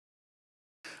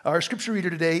Our scripture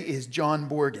reader today is John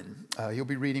Borgen. He'll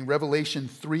be reading Revelation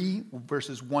 3,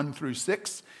 verses 1 through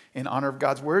 6. In honor of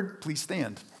God's word, please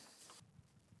stand.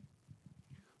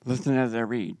 Listen as I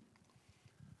read.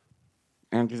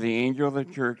 And to the angel of the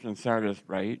church in Sardis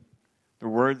write, the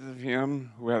words of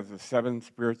him who has the 7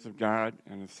 spirits of God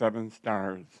and the 7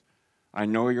 stars. I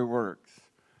know your works.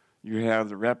 You have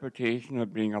the reputation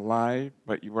of being alive,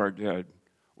 but you are dead.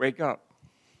 Wake up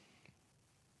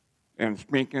and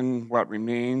strengthen what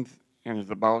remains and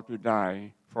is about to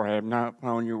die, for I have not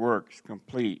found your works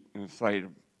complete in the sight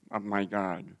of my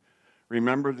God.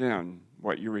 Remember then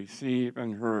what you received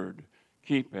and heard.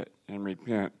 Keep it and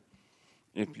repent.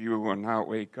 If you will not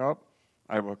wake up,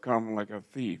 I will come like a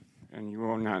thief, and you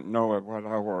will not know at what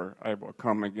hour I will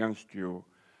come against you.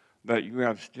 That you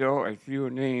have still a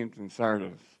few names in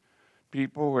Sardis,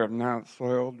 people who have not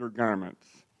soiled their garments,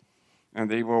 and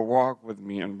they will walk with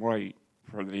me in white,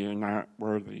 for they are not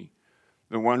worthy.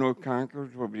 The one who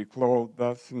conquers will be clothed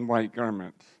thus in white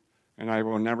garments, and I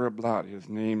will never blot his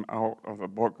name out of the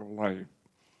book of life.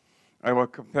 I will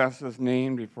confess his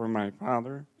name before my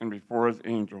Father and before his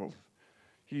angels.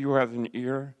 He who has an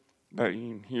ear, let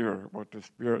him hear what the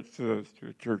Spirit says to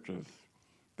the churches.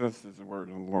 This is the word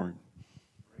of the Lord.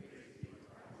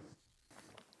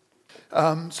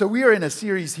 So we are in a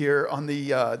series here on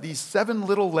these 7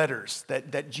 little letters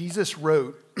that Jesus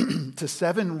wrote to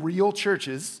 7 real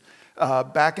churches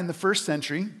back in the first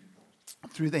century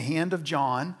through the hand of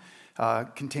John,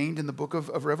 contained in the book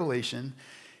of Revelation.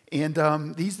 And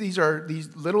these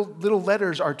little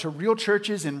letters are to real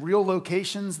churches in real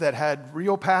locations that had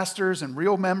real pastors and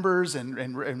real members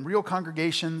and real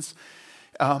congregations.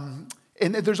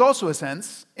 And there's also a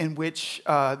sense in which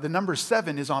the number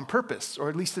 7 is on purpose, or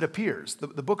at least it appears.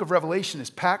 The book of Revelation is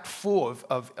packed full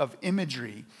of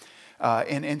imagery.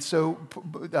 And so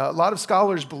a lot of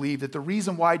scholars believe that the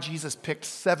reason why Jesus picked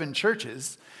 7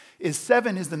 churches is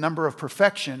 7 is the number of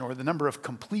perfection or the number of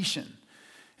completion.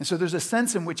 And so there's a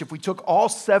sense in which if we took all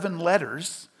 7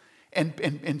 letters and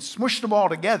smushed them all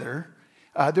together,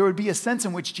 there would be a sense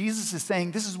in which Jesus is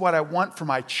saying, this is what I want for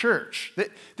my church.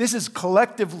 This is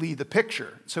collectively the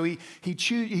picture. So he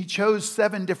chose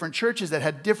 7 different churches that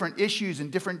had different issues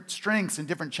and different strengths and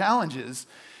different challenges.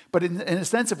 But in a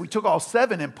sense, if we took all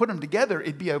 7 and put them together,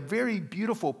 it'd be a very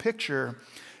beautiful picture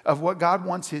of what God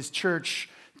wants his church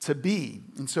to be.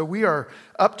 And so we are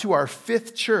up to our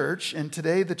 5th church, and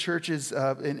today the church is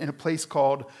in a place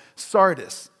called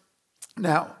Sardis.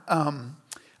 Now,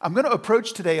 I'm going to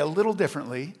approach today a little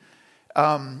differently.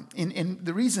 And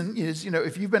the reason is,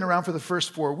 if you've been around for the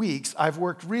first 4 weeks, I've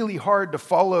worked really hard to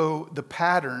follow the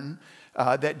pattern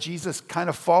that Jesus kind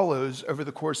of follows over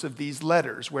the course of these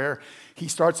letters, where he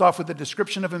starts off with a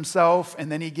description of himself,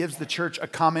 and then he gives the church a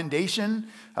commendation,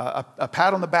 a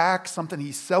pat on the back, something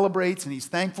he celebrates and he's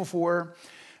thankful for.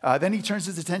 Then he turns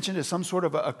his attention to some sort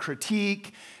of a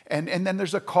critique, and then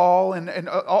there's a call, and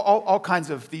all kinds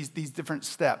of these different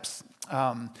steps.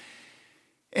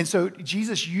 And so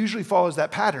Jesus usually follows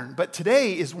that pattern, but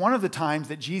today is one of the times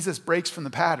that Jesus breaks from the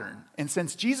pattern. And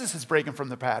since Jesus is breaking from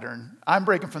the pattern, I'm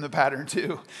breaking from the pattern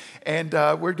too. And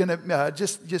we're going to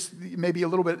just maybe a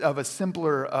little bit of a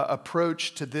simpler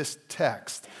approach to this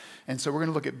text. And so we're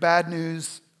going to look at bad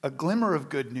news, a glimmer of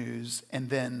good news, and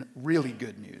then really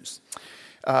good news.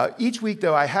 Each week,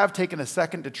 though, I have taken a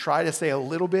second to try to say a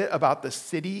little bit about the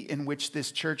city in which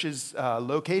this church is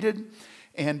located.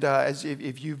 And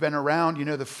if you've been around,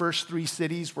 the first 3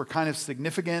 cities were kind of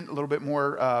significant, a little bit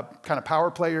more kind of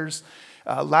power players.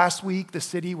 Last week, the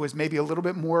city was maybe a little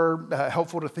bit more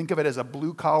helpful to think of it as a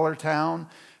blue-collar town.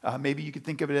 Maybe you could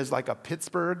think of it as like a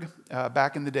Pittsburgh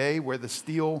back in the day, where the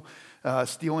steel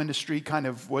industry kind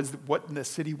of was what the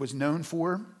city was known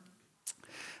for.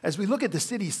 As we look at the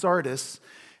city Sardis,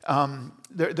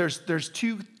 there's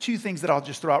two things that I'll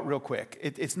just throw out real quick.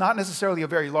 It's not necessarily a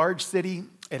very large city.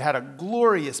 It had a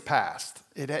glorious past.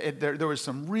 There was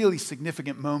some really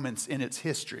significant moments in its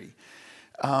history,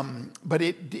 but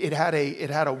it had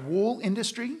a wool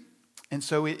industry, and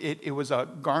so it was a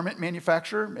garment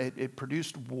manufacturer. It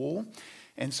produced wool,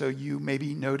 and so you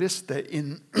maybe noticed that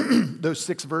in those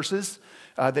 6 verses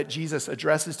that Jesus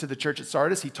addresses to the church at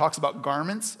Sardis, he talks about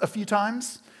garments a few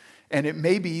times. And it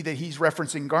may be that he's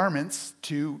referencing garments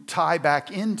to tie back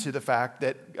into the fact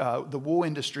that the wool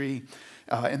industry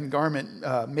and the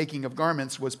garment making of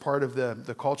garments was part of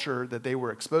the culture that they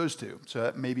were exposed to. So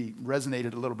that maybe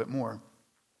resonated a little bit more.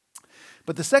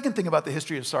 But the second thing about the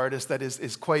history of Sardis that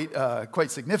is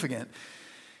quite significant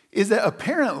is that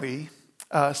apparently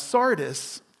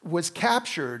Sardis was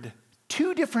captured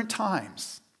 2 different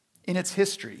times in its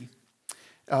history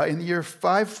in the year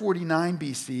 549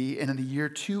 BC and in the year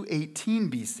 218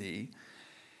 BC,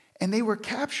 and they were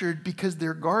captured because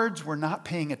their guards were not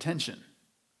paying attention.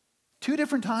 2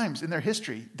 different times in their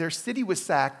history, their city was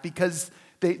sacked because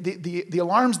the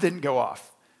alarms didn't go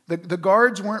off. The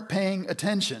guards weren't paying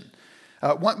attention.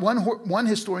 One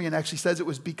historian actually says it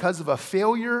was because of a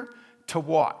failure to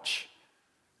watch.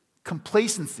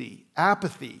 Complacency,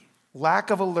 apathy, lack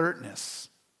of alertness,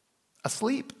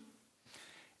 asleep.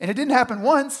 And it didn't happen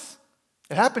once,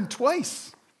 it happened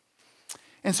twice.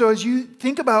 And so as you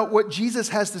think about what Jesus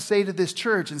has to say to this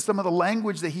church and some of the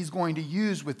language that he's going to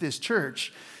use with this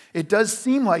church, it does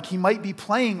seem like he might be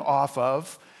playing off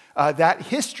of that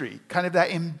history, kind of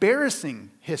that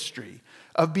embarrassing history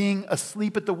of being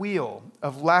asleep at the wheel,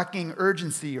 of lacking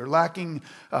urgency or lacking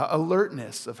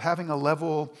alertness, of having a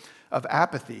level of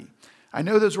apathy. I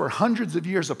know those were hundreds of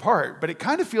years apart, but it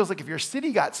kind of feels like if your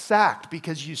city got sacked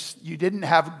because you didn't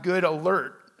have good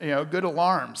good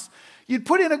alarms, you'd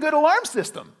put in a good alarm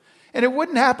system, and it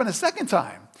wouldn't happen a second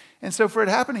time. And so for it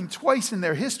happening twice in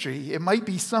their history, it might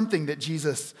be something that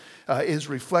Jesus is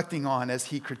reflecting on as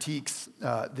he critiques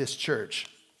this church.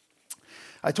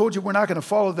 I told you we're not going to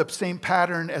follow the same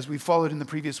pattern as we followed in the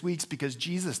previous weeks because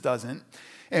Jesus doesn't.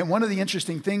 And one of the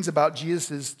interesting things about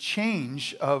Jesus'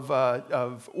 change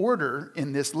of order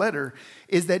in this letter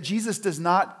is that Jesus does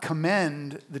not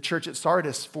commend the church at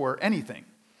Sardis for anything.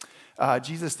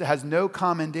 Jesus has no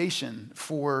commendation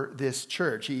for this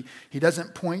church. He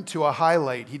doesn't point to a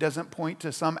highlight. He doesn't point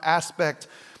to some aspect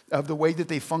of the way that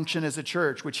they function as a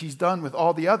church, which he's done with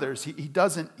all the others. He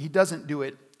doesn't do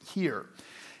it here.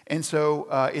 And so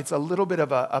it's a little bit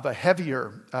of a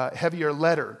heavier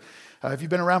letter. If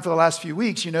you've been around for the last few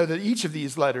weeks, you know that each of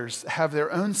these letters have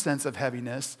their own sense of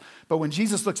heaviness. But when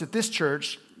Jesus looks at this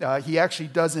church, he actually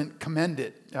doesn't commend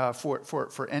it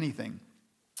for anything.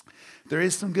 There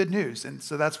is some good news, and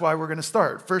so that's why we're going to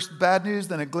start. First bad news,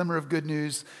 then a glimmer of good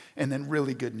news, and then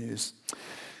really good news.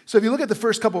 So if you look at the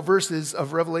first couple verses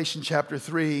of Revelation chapter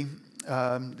 3,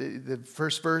 the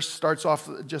first verse starts off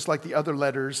just like the other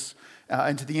letters.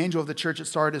 And to the angel of the church at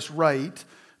Sardis write,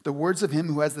 the words of him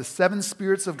who has the 7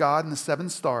 spirits of God and the 7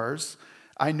 stars.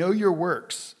 I know your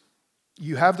works.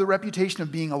 You have the reputation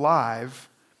of being alive,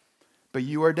 but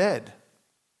you are dead.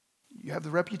 You have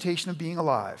the reputation of being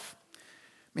alive.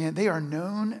 Man, they are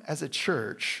known as a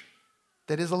church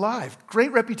that is alive.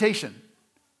 Great reputation.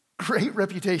 Great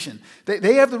reputation.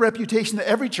 They have the reputation that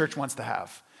every church wants to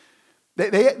have.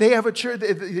 They have a church,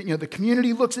 the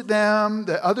community looks at them,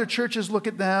 the other churches look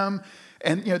at them,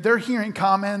 and they're hearing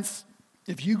comments.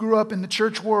 If you grew up in the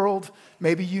church world,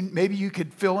 maybe you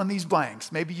could fill in these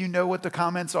blanks. Maybe you know what the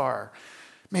comments are.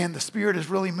 Man, the Spirit is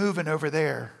really moving over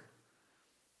there.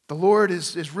 The Lord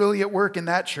is really at work in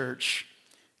that church.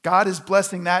 God is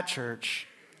blessing that church.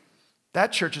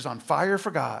 That church is on fire for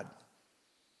God.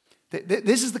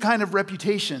 This is the kind of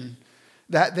reputation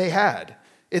that they had.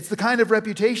 It's the kind of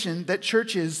reputation that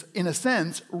churches, in a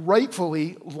sense,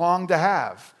 rightfully long to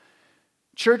have.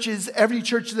 Every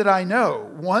church that I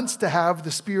know wants to have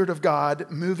the Spirit of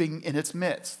God moving in its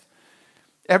midst.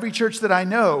 Every church that I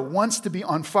know wants to be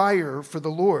on fire for the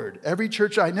Lord. Every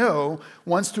church I know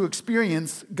wants to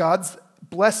experience God's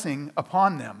blessing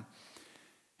upon them.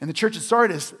 In the church at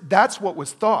Sardis, that's what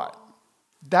was thought.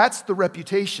 That's the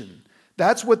reputation.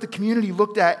 That's what the community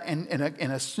looked at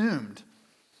and assumed.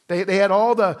 They had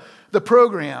all the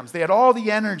programs. They had all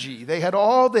the energy. They had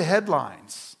all the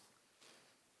headlines.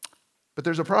 But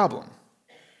there's a problem.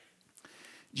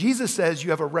 Jesus says you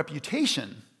have a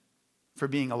reputation for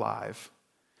being alive,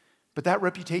 but that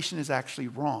reputation is actually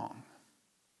wrong.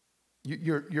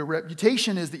 Your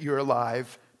reputation is that you're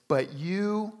alive, but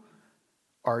you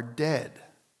are dead.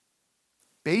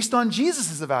 Based on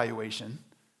Jesus' evaluation,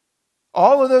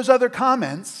 all of those other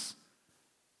comments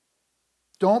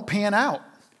don't pan out.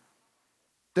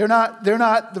 They're not they're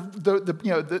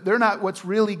not what's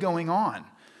really going on.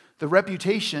 The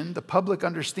reputation, the public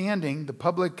understanding, the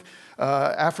public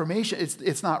affirmation,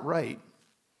 it's not right.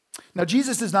 Now,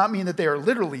 Jesus does not mean that they are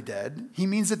literally dead. He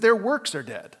means that their works are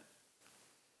dead.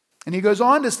 And he goes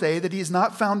on to say that he has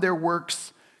not found their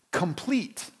works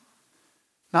complete.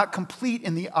 Not complete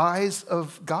in the eyes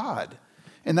of God.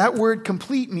 And that word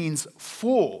complete means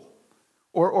full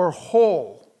or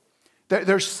whole.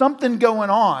 There's something going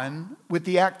on with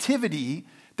the activity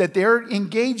that they're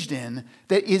engaged in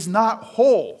that is not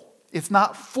whole. It's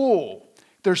not full.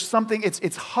 There's something,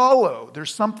 it's hollow.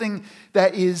 There's something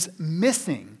that is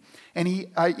missing. And he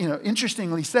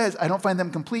interestingly says, I don't find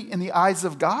them complete in the eyes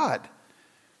of God.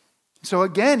 So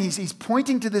again, he's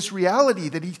pointing to this reality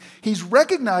that he's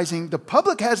recognizing the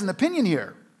public has an opinion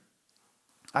here.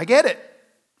 I get it.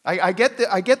 I get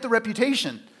the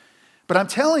reputation, but I'm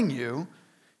telling you,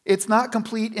 it's not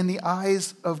complete in the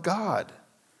eyes of God.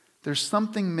 There's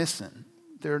something missing.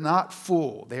 They're not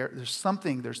full.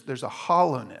 There's a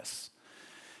hollowness.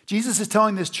 Jesus is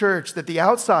telling this church that the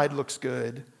outside looks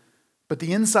good, but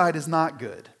the inside is not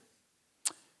good.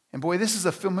 And boy, this is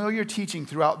a familiar teaching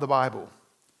throughout the Bible.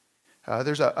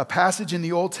 There's a passage in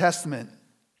the Old Testament,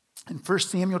 in 1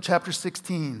 Samuel chapter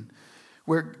 16,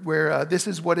 where this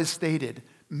is what is stated.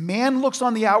 Man looks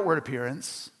on the outward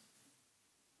appearance,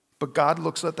 but God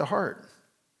looks at the heart.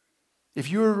 If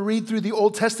you were to read through the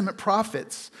Old Testament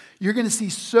prophets, you're going to see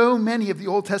so many of the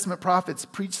Old Testament prophets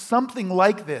preach something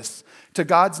like this to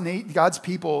God's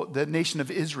people, the nation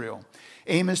of Israel.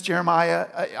 Amos, Jeremiah,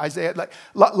 Isaiah,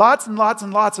 lots and lots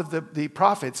and lots of the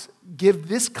prophets give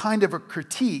this kind of a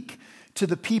critique to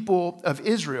the people of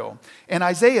Israel. And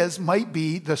Isaiah's might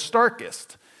be the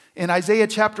starkest. In Isaiah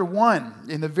chapter 1,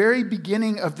 in the very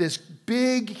beginning of this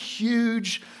big,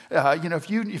 huge,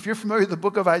 if you're familiar with the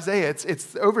book of Isaiah,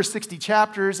 it's over 60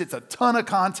 chapters, it's a ton of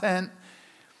content.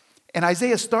 And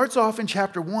Isaiah starts off in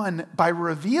chapter 1 by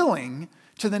revealing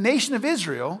to the nation of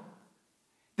Israel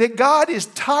that God is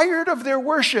tired of their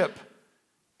worship.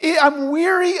 I'm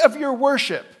weary of your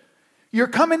worship. You're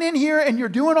coming in here and you're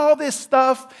doing all this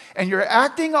stuff and you're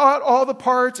acting out all the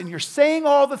parts and you're saying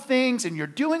all the things and you're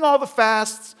doing all the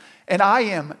fasts, and I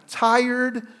am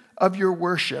tired of your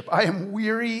worship. I am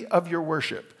weary of your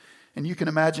worship. And you can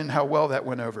imagine how well that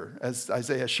went over as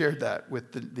Isaiah shared that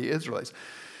with the Israelites.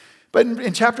 But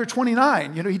in chapter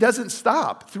 29, he doesn't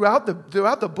stop. Throughout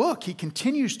the book, he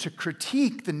continues to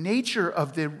critique the nature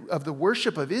of the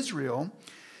worship of Israel.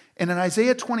 And in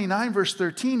Isaiah 29, verse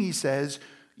 13, he says,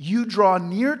 "You draw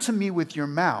near to me with your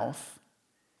mouth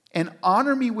and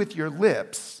honor me with your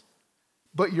lips,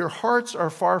 but your hearts are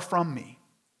far from me."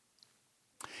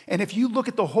 And if you look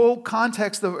at the whole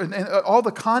context and all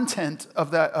the content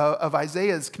of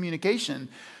Isaiah's communication,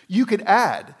 you could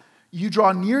add, you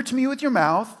draw near to me with your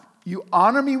mouth, you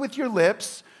honor me with your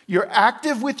lips, you're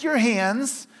active with your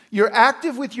hands, you're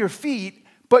active with your feet,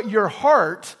 but your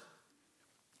heart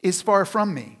is far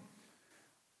from me.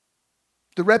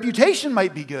 The reputation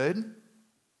might be good.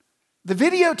 The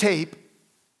videotape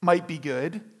might be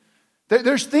good.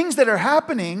 There's things that are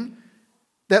happening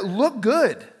that look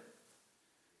good.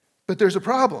 But there's a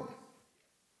problem.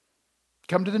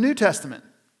 Come to the New Testament.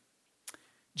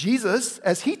 Jesus,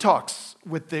 as he talks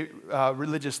with the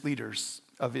religious leaders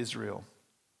of Israel,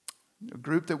 a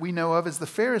group that we know of as the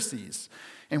Pharisees.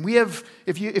 And we have,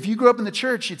 if you grew up in the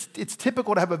church, it's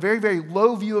typical to have a very, very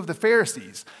low view of the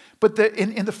Pharisees. But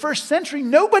in the first century,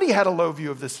 nobody had a low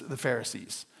view of the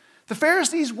Pharisees. The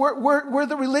Pharisees were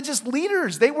the religious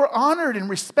leaders. They were honored and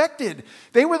respected.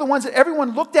 They were the ones that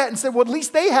everyone looked at and said, well, at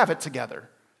least they have it together.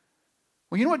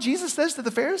 Well, you know what Jesus says to the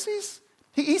Pharisees?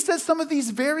 He says some of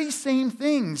these very same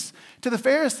things to the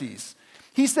Pharisees.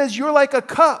 He says, you're like a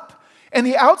cup, and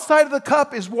the outside of the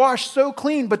cup is washed so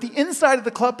clean, but the inside of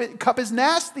the cup is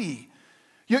nasty.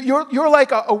 You're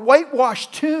like a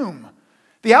whitewashed tomb.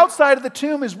 The outside of the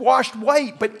tomb is washed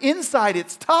white, but inside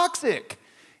it's toxic.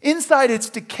 Inside it's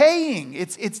decaying.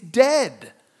 It's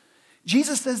dead.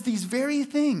 Jesus says these very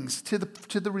things to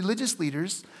the religious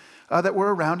leaders that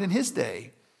were around in his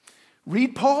day.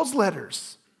 Read Paul's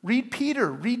letters. Read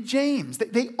Peter. Read James.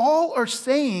 They all are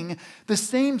saying the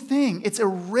same thing. It's a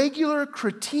regular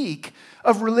critique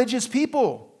of religious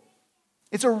people.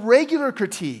 It's a regular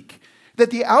critique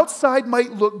that the outside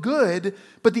might look good,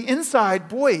 but the inside,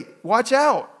 boy, watch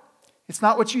out. It's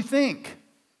not what you think.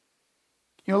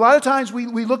 A lot of times we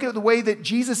look at the way that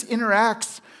Jesus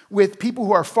interacts with people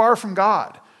who are far from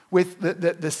God, with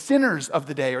the sinners of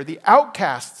the day or the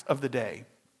outcasts of the day.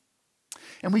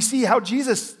 And we see how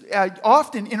Jesus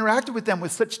often interacted with them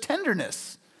with such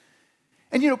tenderness.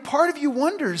 And part of you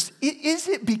wonders, is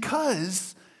it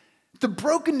because the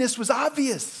brokenness was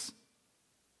obvious?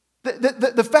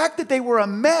 The fact that they were a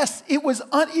mess, you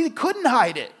couldn't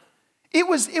hide it. It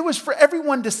was for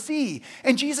everyone to see.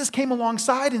 And Jesus came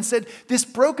alongside and said, this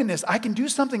brokenness, I can do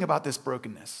something about this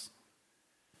brokenness.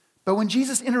 But when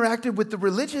Jesus interacted with the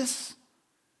religious,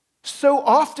 so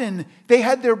often they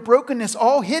had their brokenness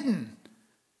all hidden.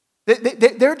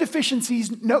 Their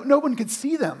deficiencies, no one could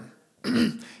see them.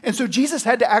 And so Jesus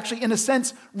had to actually, in a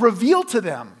sense, reveal to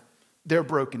them their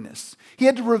brokenness. He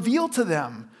had to reveal to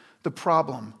them the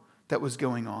problem that was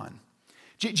going on.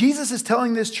 Jesus is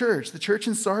telling this church, the church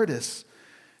in Sardis,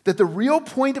 that the real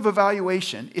point of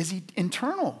evaluation is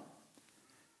internal.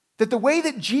 That the way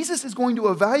that Jesus is going to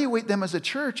evaluate them as a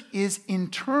church is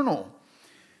internal.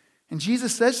 And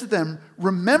Jesus says to them,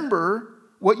 remember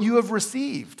what you have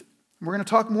received. We're going to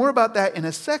talk more about that in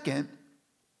a second.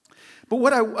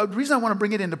 But the reason I want to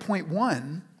bring it into point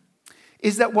one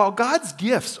is that while God's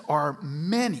gifts are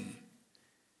many,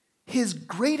 his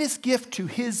greatest gift to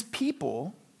his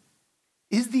people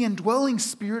is the indwelling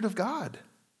Spirit of God.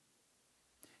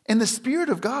 And the Spirit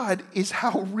of God is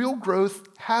how real growth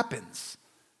happens.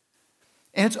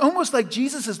 And it's almost like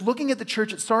Jesus is looking at the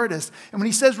church at Sardis, and when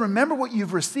he says, remember what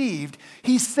you've received,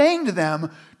 he's saying to them,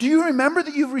 do you remember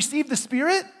that you've received the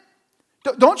Spirit?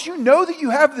 Don't you know that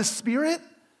you have the Spirit?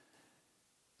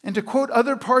 And to quote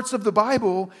other parts of the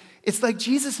Bible, it's like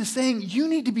Jesus is saying, you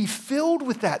need to be filled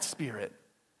with that Spirit.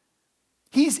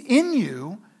 He's in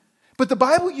you, but the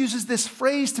Bible uses this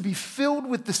phrase to be filled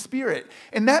with the Spirit.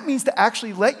 And that means to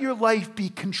actually let your life be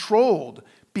controlled,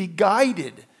 be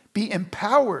guided, be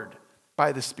empowered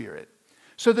by the Spirit.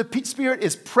 So the Spirit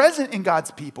is present in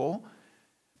God's people,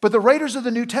 but the writers of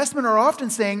the New Testament are often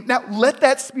saying, now let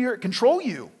that Spirit control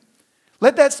you.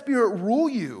 Let that Spirit rule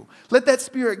you. Let that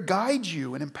Spirit guide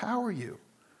you and empower you.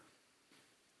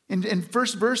 In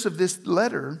first verse of this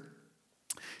letter,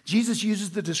 Jesus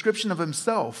uses the description of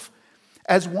himself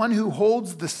as one who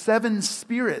holds the 7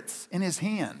 spirits in his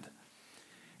hand.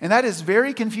 And that is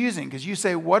very confusing because you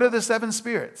say, what are the 7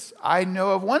 spirits? I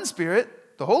know of one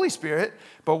Spirit, the Holy Spirit,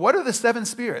 but what are the 7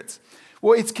 spirits?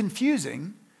 Well, it's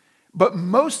confusing, but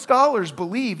most scholars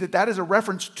believe that that is a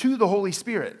reference to the Holy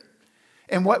Spirit.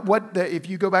 And if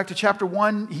you go back to chapter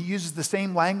 1, he uses the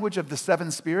same language of the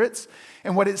 7 spirits.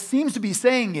 And what it seems to be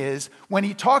saying is, when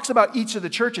he talks about each of the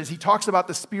churches, he talks about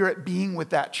the Spirit being with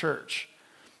that church.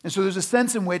 And so there's a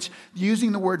sense in which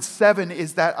using the word 7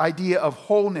 is that idea of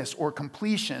wholeness or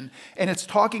completion. And it's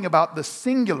talking about the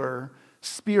singular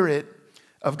Spirit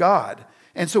of God.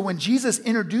 And so when Jesus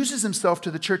introduces himself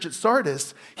to the church at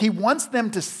Sardis, he wants them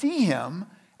to see him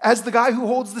as the guy who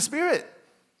holds the Spirit.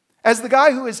 As the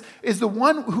guy who is the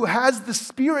one who has the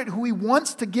Spirit, who he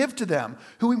wants to give to them,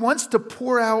 who he wants to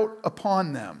pour out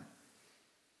upon them.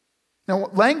 Now,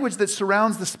 language that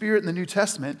surrounds the Spirit in the New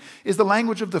Testament is the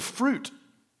language of the fruit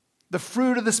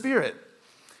of the Spirit.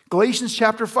 Galatians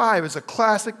chapter 5 is a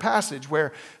classic passage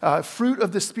where fruit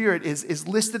of the Spirit is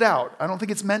listed out. I don't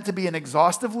think it's meant to be an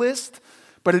exhaustive list,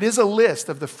 but it is a list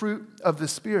of the fruit of the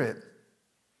Spirit.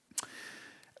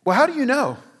 Well, how do you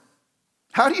know?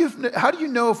 How do you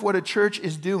know if what a church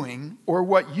is doing or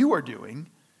what you are doing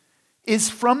is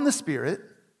from the Spirit,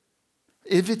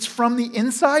 if it's from the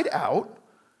inside out,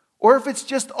 or if it's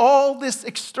just all this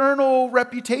external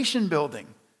reputation building?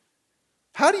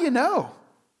 How do you know?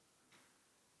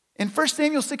 In 1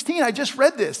 Samuel 16, I just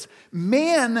read this.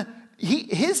 Man,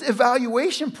 his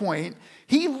evaluation point,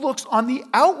 he looks on the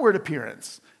outward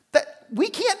appearance. That we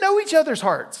can't know each other's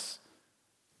hearts.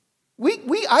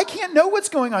 I can't know what's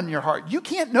going on in your heart. You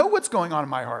can't know what's going on in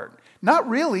my heart. Not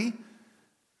really.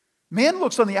 Man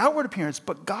looks on the outward appearance,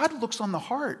 but God looks on the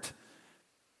heart.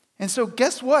 And so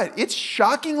guess what? It's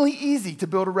shockingly easy to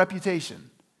build a reputation.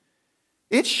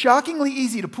 It's shockingly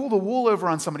easy to pull the wool over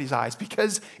on somebody's eyes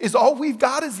because all we've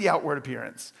got is the outward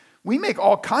appearance. We make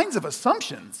all kinds of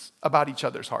assumptions about each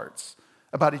other's hearts,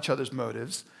 about each other's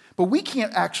motives, but we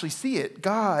can't actually see it.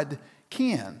 God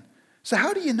can. So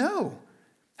how do you know?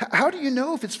 How do you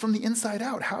know if it's from the inside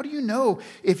out? How do you know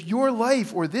if your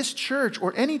life or this church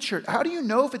or any church, how do you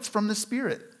know if it's from the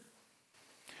Spirit?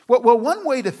 Well, one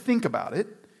way to think about it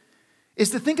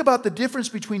is to think about the difference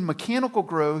between mechanical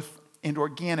growth and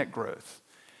organic growth.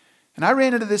 And I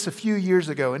ran into this a few years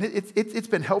ago, and it's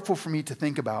been helpful for me to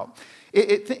think about.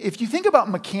 If you think about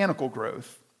mechanical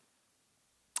growth,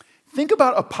 think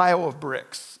about a pile of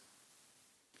bricks.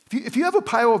 If you have a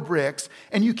pile of bricks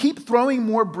and you keep throwing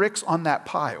more bricks on that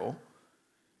pile,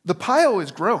 the pile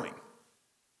is growing.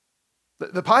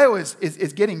 The pile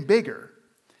is getting bigger.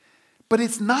 But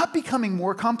it's not becoming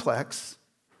more complex.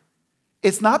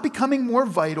 It's not becoming more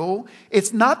vital.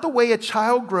 It's not the way a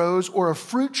child grows or a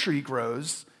fruit tree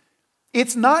grows.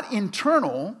 It's not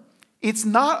internal. It's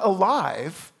not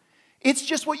alive. It's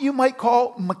just what you might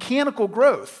call mechanical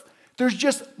growth. There's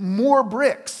just more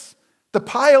bricks. The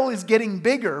pile is getting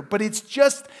bigger, but it's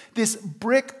just this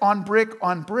brick on brick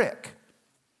on brick.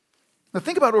 Now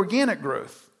think about organic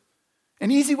growth. An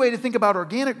easy way to think about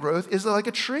organic growth is like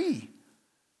a tree.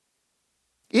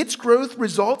 Its growth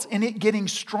results in it getting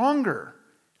stronger.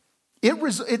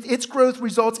 Its growth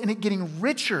results in it getting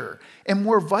richer and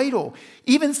more vital,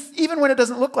 even when it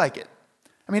doesn't look like it.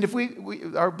 I mean,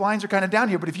 if our blinds are kind of down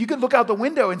here, but if you could look out the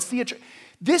window and see a tree,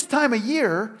 this time of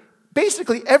year,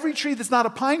 basically every tree that's not a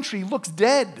pine tree looks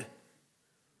dead.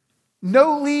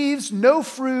 No leaves, no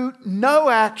fruit, no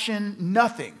action,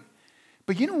 nothing.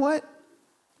 But you know what?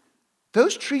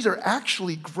 Those trees are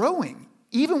actually growing,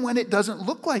 even when it doesn't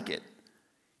look like it.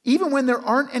 Even when there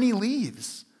aren't any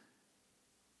leaves.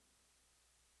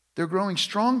 They're growing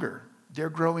stronger. They're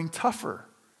growing tougher.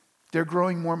 They're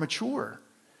growing more mature.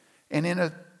 And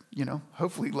in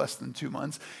hopefully less than 2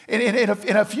 months, and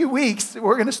in a few weeks,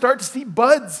 we're going to start to see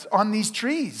buds on these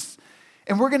trees.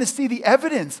 And we're going to see the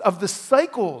evidence of the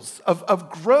cycles of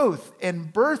growth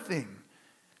and birthing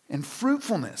and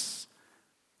fruitfulness.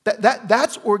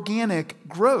 That's organic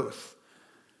growth.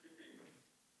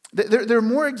 There are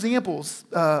more examples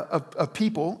of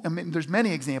people. I mean, there's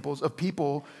many examples of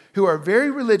people who are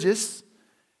very religious,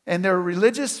 and they're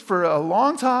religious for a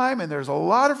long time, and there's a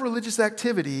lot of religious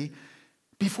activity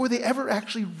before they ever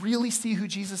actually really see who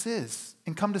Jesus is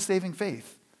and come to saving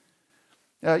faith.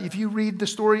 If you read the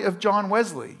story of John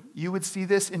Wesley, you would see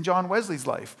this in John Wesley's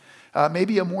life.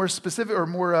 Maybe a more specific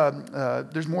or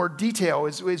there's more detail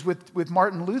is with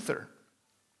Martin Luther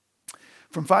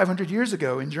from 500 years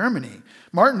ago in Germany.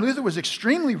 Martin Luther was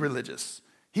extremely religious.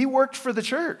 He worked for the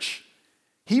church.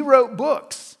 He wrote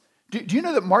books. Do you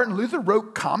know that Martin Luther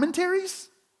wrote commentaries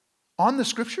on the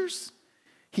scriptures?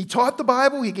 He taught the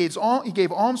Bible. He gave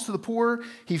alms to the poor.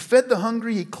 He fed the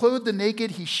hungry. He clothed the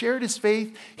naked. He shared his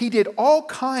faith. He did all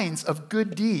kinds of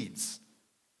good deeds.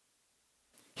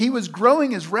 He was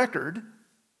growing his record.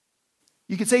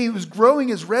 You could say he was growing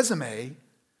his resume,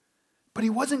 but he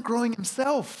wasn't growing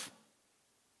himself.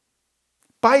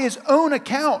 By his own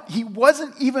account, he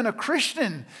wasn't even a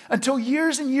Christian until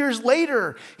years and years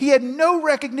later. He had no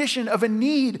recognition of a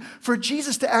need for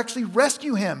Jesus to actually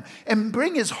rescue him and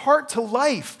bring his heart to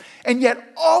life. And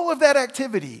yet all of that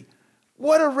activity,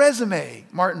 what a resume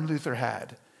Martin Luther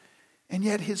had. And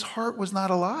yet his heart was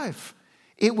not alive.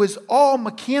 It was all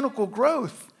mechanical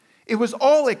growth. It was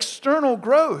all external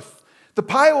growth. The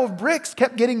pile of bricks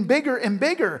kept getting bigger and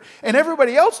bigger. And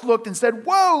everybody else looked and said,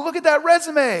 whoa, look at that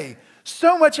resume.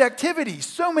 So much activity,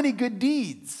 so many good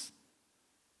deeds.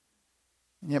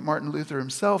 And yet Martin Luther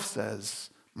himself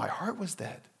says, my heart was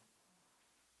dead.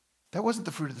 That wasn't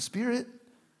the fruit of the Spirit.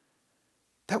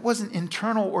 That wasn't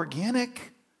internal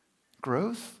organic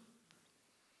growth.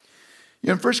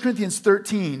 In 1 Corinthians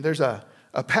 13, there's a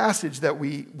passage that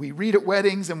we read at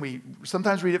weddings and we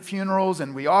sometimes read at funerals,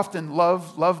 and we often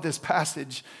love this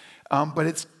passage, but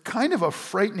it's kind of a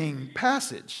frightening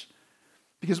passage.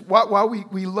 Because while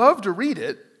we love to read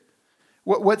it,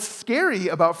 what's scary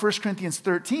about 1 Corinthians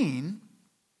 13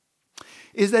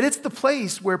 is that it's the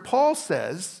place where Paul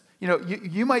says,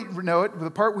 you might know it, the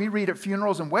part we read at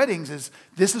funerals and weddings is,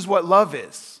 this is what love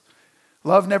is.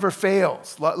 Love never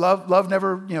fails. Love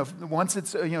never, once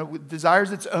it's,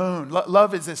 desires its own.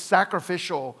 Love is a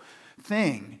sacrificial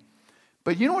thing.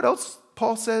 But you know what else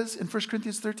Paul says in 1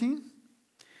 Corinthians 13?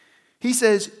 He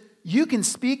says, you can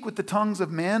speak with the tongues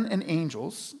of men and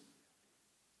angels.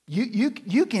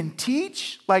 You can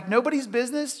teach like nobody's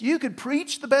business. You could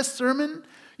preach the best sermon.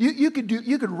 You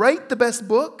could write the best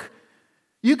book.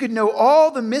 You could know all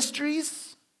the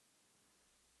mysteries.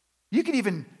 You could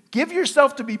even give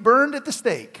yourself to be burned at the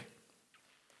stake.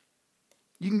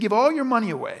 You can give all your money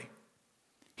away.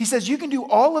 He says you can do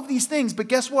all of these things, but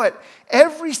guess what?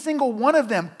 Every single one of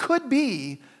them could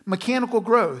be mechanical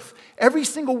growth. Every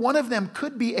single one of them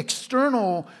could be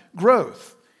external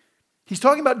growth. He's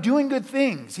talking about doing good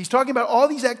things. He's talking about all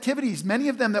these activities, many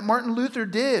of them that Martin Luther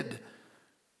did.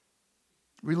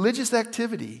 Religious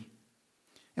activity.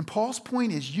 And Paul's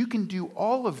point is you can do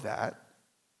all of that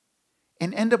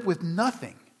and end up with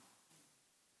nothing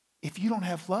if you don't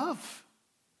have love.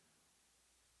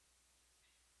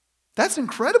 That's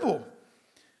incredible.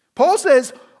 Paul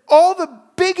says all the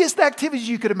biggest activities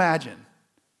you could imagine.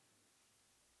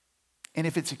 And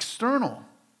if it's external,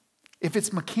 if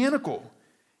it's mechanical,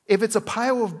 if it's a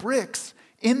pile of bricks,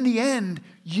 in the end,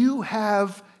 you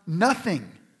have nothing.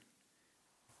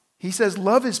 He says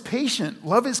love is patient,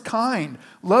 love is kind,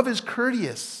 love is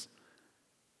courteous.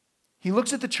 He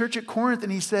looks at the church at Corinth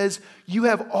and he says, you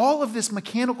have all of this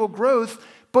mechanical growth,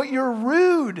 but you're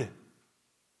rude.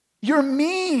 You're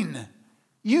mean.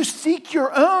 You seek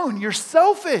your own. You're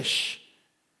selfish.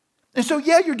 And so,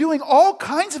 you're doing all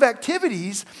kinds of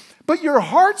activities, but your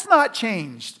heart's not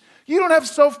changed. You don't have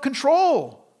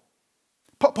self-control.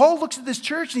 Paul looks at this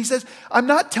church and he says, I'm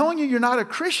not telling you you're not a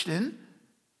Christian,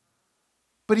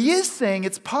 but he is saying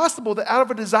it's possible that out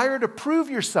of a desire to prove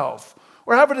yourself,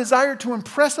 or have a desire to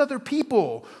impress other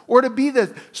people, or to be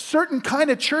the certain kind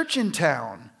of church in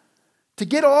town, to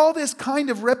get all this kind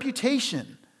of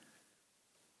reputation,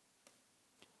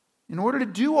 in order to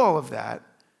do all of that,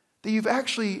 that you've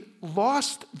actually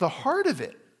lost the heart of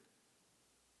it.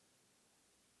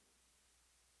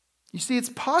 You see, it's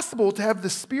possible to have the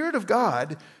Spirit of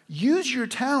God use your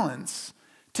talents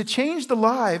to change the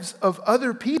lives of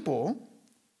other people,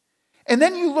 and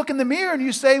then you look in the mirror and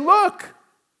you say, look,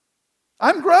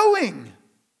 I'm growing.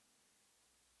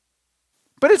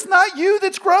 But it's not you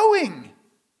that's growing.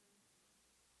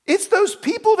 It's those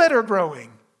people that are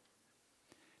growing.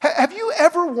 Have you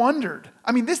ever wondered?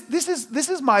 I mean, this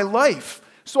is my life,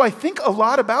 so I think a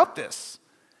lot about this.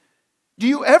 Do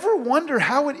you ever wonder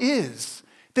how it is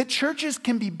that churches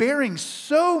can be bearing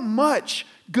so much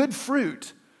good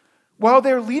fruit while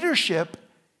their leadership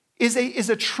is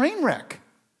a train wreck?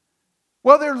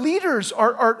 While their leaders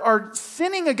are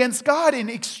sinning against God in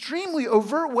extremely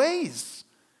overt ways.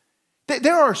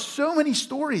 There are so many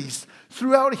stories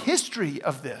throughout history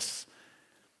of this.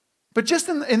 But just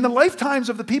in the lifetimes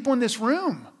of the people in this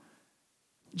room,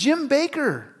 Jim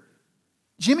Baker,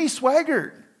 Jimmy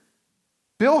Swaggart,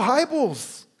 Bill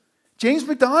Hybels, James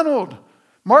McDonald,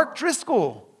 Mark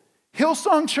Driscoll,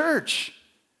 Hillsong Church,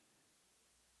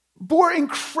 bore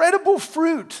incredible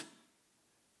fruit,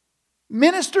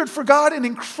 ministered for God in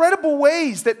incredible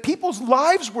ways that people's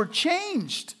lives were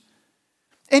changed.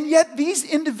 And yet these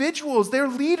individuals, their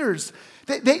leaders,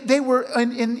 they were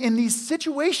in these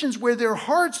situations where their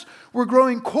hearts were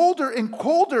growing colder and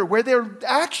colder, where their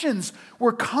actions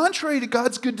were contrary to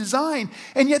God's good design,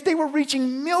 and yet they were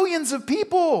reaching millions of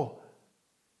people.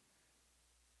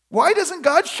 Why doesn't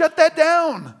God shut that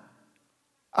down?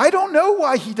 I don't know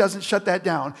why he doesn't shut that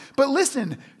down. But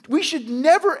listen, we should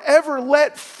never ever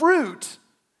let fruit,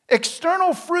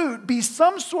 external fruit, be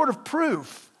some sort of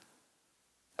proof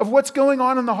of what's going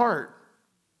on in the heart.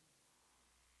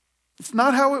 It's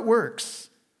not how it works.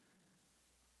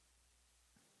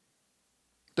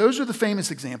 Those are the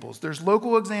famous examples. There's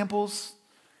local examples,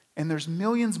 and there's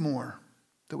millions more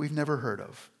that we've never heard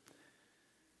of.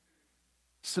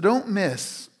 So don't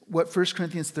miss what 1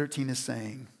 Corinthians 13 is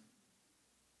saying.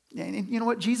 And you know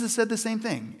what? Jesus said the same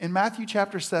thing. In Matthew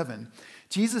chapter 7,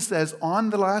 Jesus says, on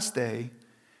the last day,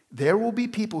 there will be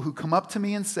people who come up to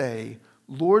me and say,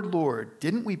 Lord, Lord,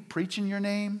 didn't we preach in your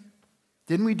name?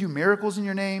 Didn't we do miracles in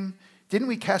your name? Didn't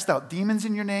we cast out demons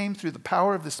in your name through the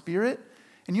power of the Spirit?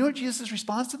 And you know what Jesus'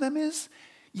 response to them is?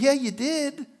 Yeah, you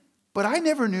did, but I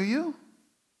never knew you.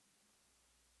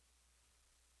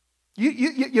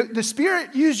 The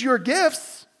Spirit used your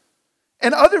gifts,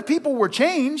 and other people were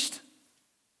changed,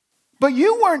 but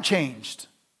you weren't changed.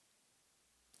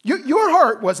 Your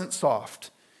heart wasn't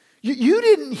soft. You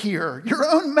didn't hear your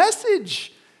own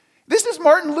message. This is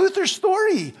Martin Luther's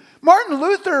story. Martin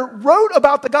Luther wrote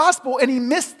about the gospel and he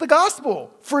missed the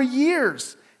gospel for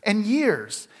years and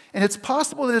years. And it's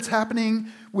possible that it's happening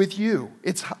with you.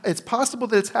 It's possible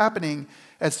that it's happening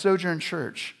at Sojourn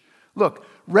Church. Look,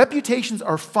 reputations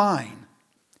are fine,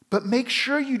 but make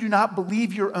sure you do not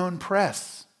believe your own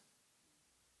press.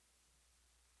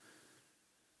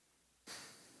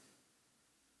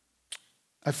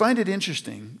 I find it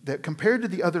interesting that compared to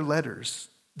the other letters,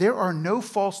 there are no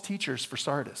false teachers for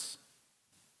Sardis.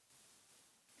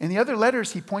 In the other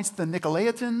letters, he points to the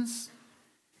Nicolaitans,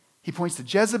 he points to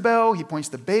Jezebel, he points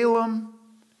to Balaam,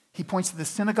 he points to the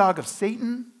synagogue of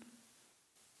Satan.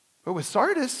 But with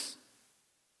Sardis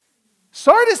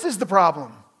is the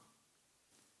problem.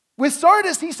 With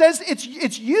Sardis, he says,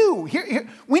 it's you. Here,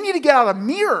 we need to get out a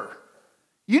mirror.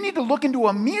 You need to look into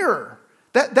a mirror.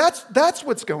 That's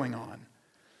what's going on.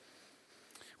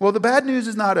 Well, the bad news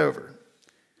is not over.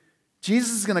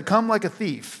 Jesus is going to come like a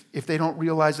thief if they don't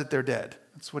realize that they're dead.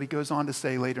 That's what he goes on to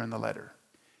say later in the letter.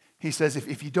 He says,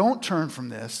 if you don't turn from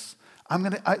this, I'm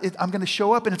going to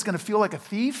show up and it's going to feel like a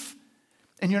thief,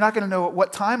 and you're not going to know at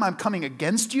what time I'm coming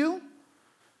against you.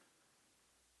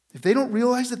 If they don't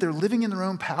realize that they're living in their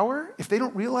own power, if they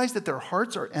don't realize that their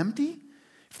hearts are empty,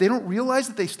 if they don't realize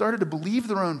that they started to believe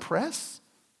their own press,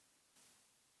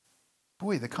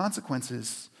 boy, the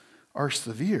consequences are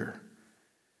severe.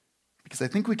 Because I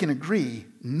think we can agree,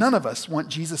 none of us want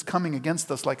Jesus coming against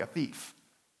us like a thief.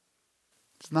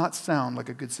 Does not sound like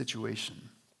a good situation.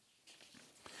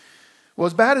 Well,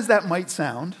 as bad as that might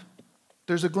sound,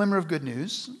 there's a glimmer of good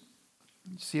news.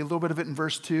 You see a little bit of it in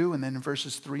verse 2 and then in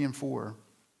verses 3 and 4.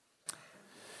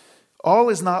 All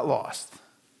is not lost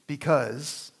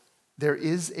because there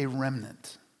is a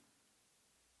remnant.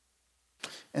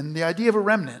 And the idea of a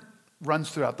remnant runs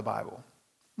throughout the Bible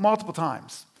multiple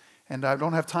times. And I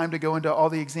don't have time to go into all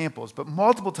the examples, but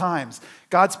multiple times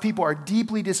God's people are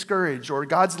deeply discouraged, or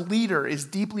God's leader is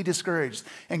deeply discouraged.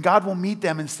 And God will meet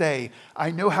them and say,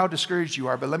 I know how discouraged you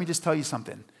are, but let me just tell you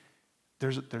something.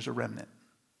 There's a remnant.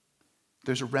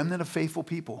 There's a remnant of faithful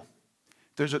people.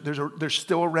 There's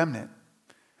still a remnant.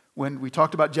 When we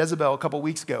talked about Jezebel a couple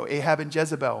weeks ago, Ahab and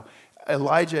Jezebel,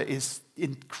 Elijah is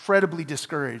incredibly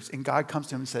discouraged. And God comes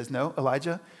to him and says, no,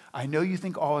 Elijah, I know you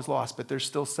think all is lost, but there's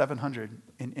still 700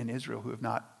 in Israel who have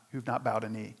not bowed a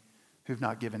knee, who have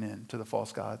not given in to the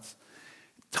false gods.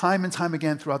 Time and time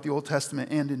again throughout the Old Testament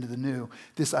and into the New,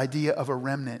 this idea of a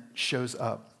remnant shows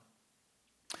up.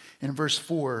 In verse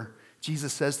 4,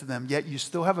 Jesus says to them, "Yet you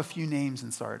still have a few names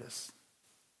in Sardis."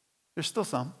 There's still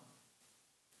some.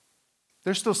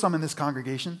 There's still some in this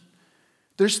congregation.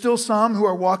 There's still some who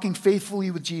are walking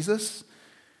faithfully with Jesus.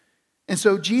 And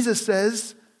so Jesus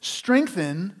says,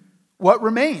 strengthen what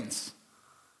remains.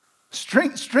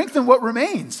 Strengthen what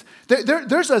remains.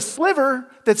 There's a sliver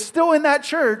that's still in that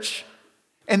church,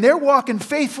 and they're walking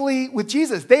faithfully with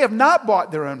Jesus. They have not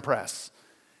bought their own press.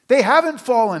 They haven't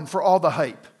fallen for all the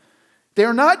hype.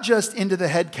 They're not just into the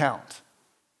head count.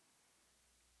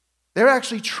 They're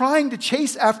actually trying to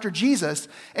chase after Jesus,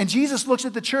 and Jesus looks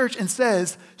at the church and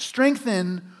says,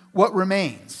 strengthen what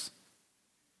remains.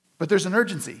 But there's an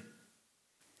urgency.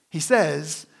 He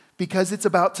says, because it's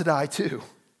about to die too.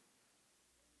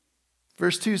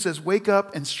 Verse 2 says, wake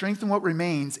up and strengthen what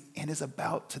remains and is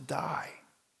about to die.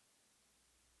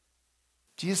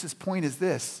 Jesus' point is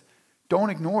this: don't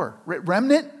ignore.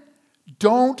 Remnant,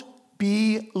 don't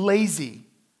be lazy.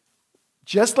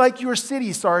 Just like your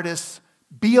city, Sardis,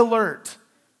 be alert.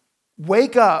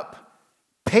 Wake up.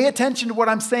 Pay attention to what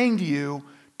I'm saying to you.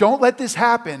 Don't let this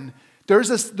happen. There's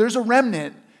a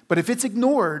remnant, but if it's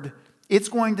ignored, it's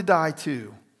going to die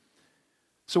too.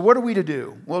 So what are we to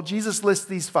do? Well, Jesus lists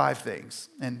these 5 things,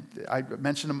 and I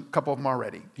mentioned a couple of them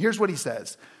already. Here's what he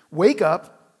says. Wake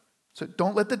up. So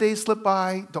don't let the days slip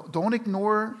by. Don't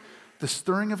ignore the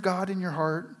stirring of God in your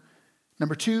heart.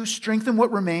 Number 2, strengthen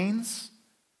what remains.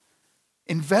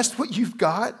 Invest what you've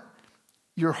got,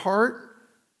 your heart,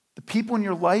 the people in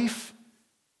your life.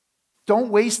 Don't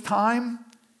waste time.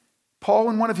 Paul,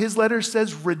 in one of his letters,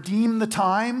 says, redeem the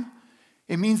time.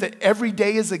 It means that every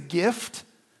day is a gift.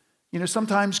 You know,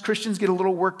 sometimes Christians get a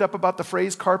little worked up about the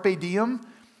phrase carpe diem.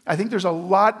 I think there's a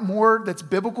lot more that's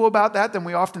biblical about that than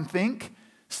we often think.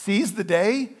 Seize the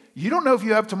day. You don't know if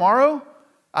you have tomorrow.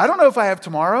 I don't know if I have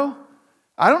tomorrow.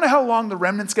 I don't know how long the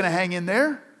remnant's going to hang in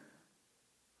there.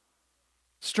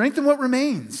 Strengthen what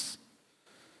remains.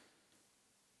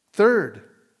 Third,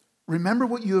 remember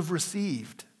what you have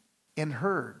received and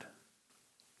heard.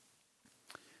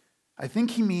 I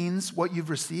think he means what you've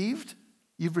received.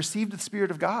 You've received the Spirit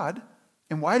of God.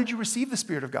 And why did you receive the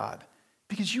Spirit of God?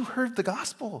 Because you heard the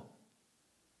gospel.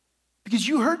 Because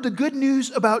you heard the good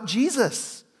news about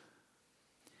Jesus.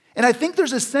 And I think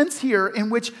there's a sense here in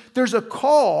which there's a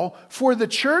call for the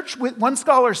church. One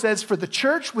scholar says, for the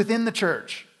church within the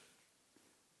church.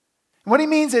 And what he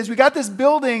means is we got this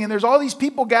building and there's all these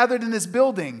people gathered in this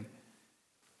building.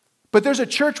 But there's a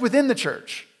church within the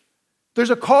church. There's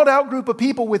a called out group of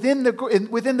people within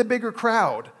the bigger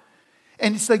crowd.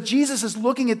 And it's like Jesus is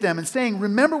looking at them and saying,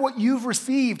 remember what you've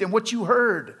received and what you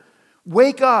heard.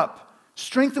 Wake up.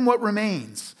 Strengthen what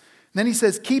remains. And then he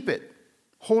says, keep it.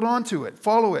 Hold on to it.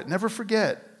 Follow it. Never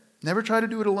forget. Never try to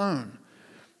do it alone.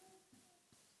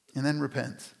 And then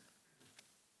repent.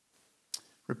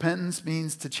 Repentance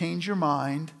means to change your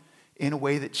mind in a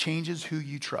way that changes who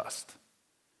you trust.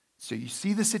 So you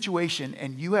see the situation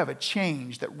and you have a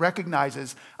change that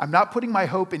recognizes, I'm not putting my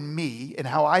hope in me and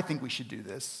how I think we should do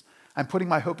this. I'm putting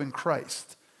my hope in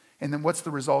Christ. And then what's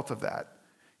the result of that?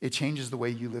 It changes the way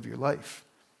you live your life.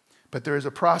 But there is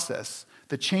a process.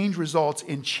 The change results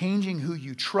in changing who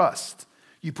you trust.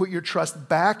 You put your trust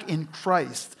back in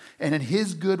Christ and in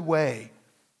his good way.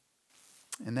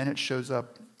 And then it shows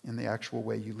up in the actual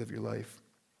way you live your life.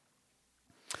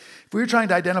 If we were trying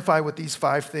to identify what these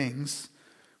 5 things,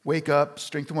 wake up,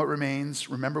 strengthen what remains,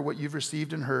 remember what you've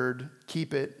received and heard,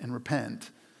 keep it, and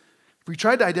repent. If we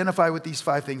tried to identify what these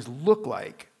 5 things look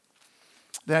like,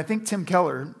 then I think Tim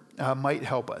Keller might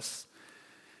help us.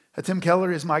 Tim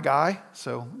Keller is my guy,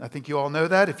 so I think you all know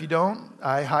that. If you don't,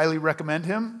 I highly recommend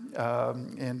him,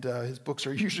 and his books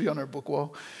are usually on our book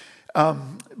wall.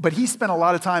 But he spent a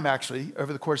lot of time, actually,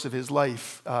 over the course of his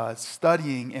life,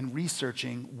 studying and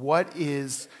researching what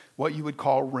you would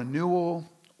call renewal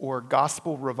or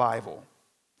gospel revival.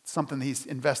 It's something that he's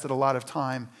invested a lot of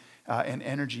time and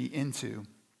energy into.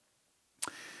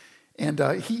 And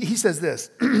he says this,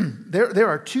 there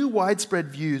are 2 widespread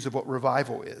views of what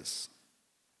revival is.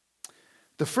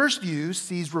 The first view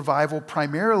sees revival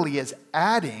primarily as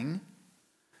adding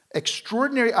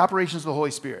extraordinary operations of the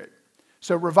Holy Spirit.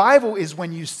 So revival is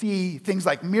when you see things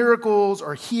like miracles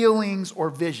or healings or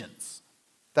visions.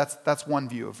 That's one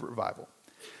view of revival.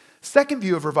 Second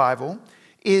view of revival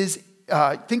is,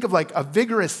 think of like a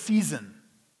vigorous season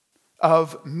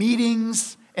of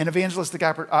meetings and evangelistic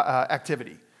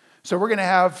activity. So we're going to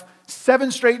have 7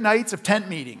 straight nights of tent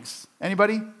meetings.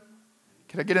 Anybody?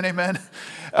 Can I get an amen?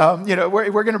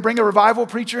 We're going to bring a revival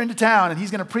preacher into town, and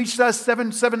he's going to preach to us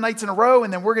seven nights in a row,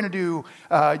 and then we're going to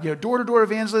do door-to-door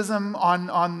evangelism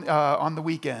on the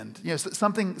weekend.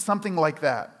 Something like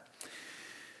that.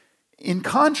 In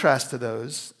contrast to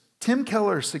those, Tim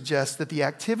Keller suggests that the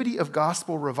activity of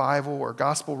gospel revival or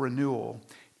gospel renewal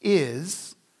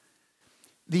is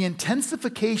the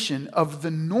intensification of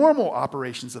the normal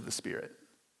operations of the Spirit.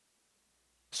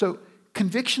 So,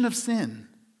 conviction of sin,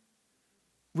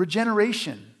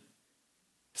 regeneration,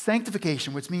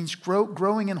 sanctification, which means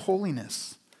growing in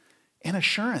holiness, and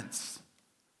assurance,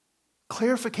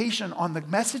 clarification on the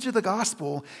message of the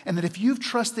gospel, and that if you've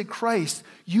trusted Christ,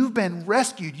 you've been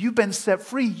rescued, you've been set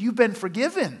free, you've been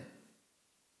forgiven.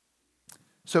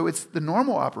 So it's the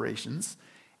normal operations,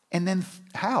 and then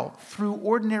how? Through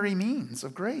ordinary means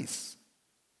of grace.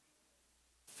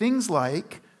 Things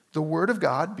like the Word of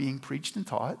God being preached and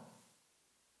taught,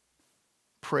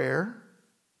 prayer,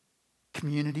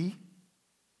 community,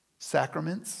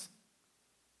 sacraments.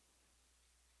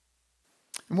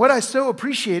 And what I so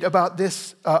appreciate about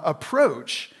this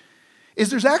approach is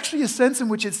there's actually a sense in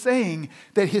which it's saying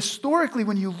that historically,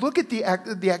 when you look at the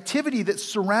activity that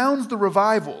surrounds the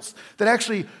revivals, that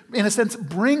actually, in a sense,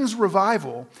 brings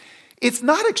revival, it's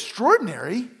not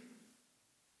extraordinary.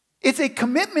 It's a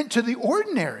commitment to the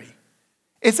ordinary.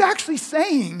 It's actually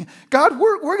saying, God,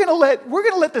 we're going to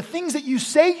let the things that you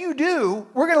say you do,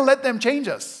 we're going to let them change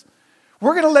us.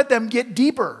 We're going to let them get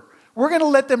deeper. We're going to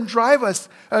let them drive us,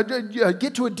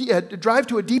 drive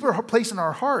to a deeper place in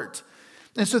our heart.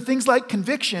 And so things like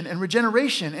conviction and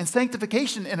regeneration and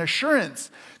sanctification and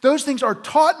assurance, those things are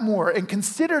taught more and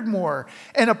considered more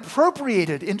and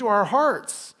appropriated into our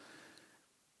hearts.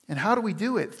 And how do we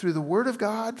do it? Through the Word of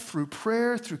God, through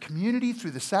prayer, through community,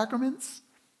 through the sacraments.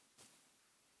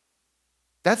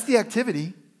 That's the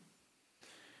activity.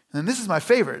 And this is my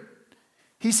favorite.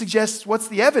 He suggests, what's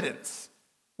the evidence?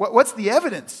 What's the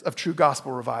evidence of true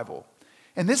gospel revival?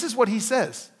 And this is what he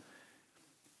says.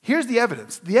 Here's the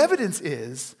evidence. The evidence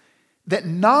is that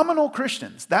nominal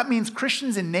Christians, that means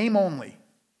Christians in name only.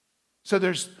 So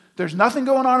there's nothing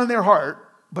going on in their heart,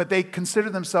 but they consider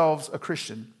themselves a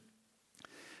Christian.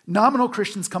 Nominal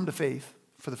Christians come to faith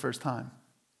for the first time.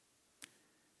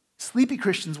 Sleepy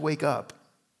Christians wake up.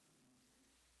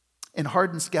 And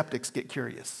hardened skeptics get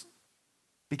curious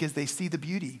because they see the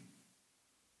beauty.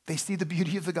 They see the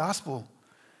beauty of the gospel.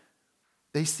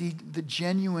 They see the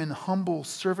genuine, humble,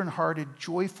 servant-hearted,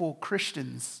 joyful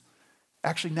Christians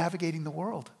actually navigating the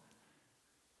world.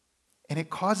 And it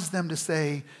causes them to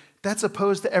say, that's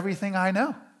opposed to everything I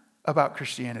know about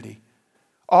Christianity.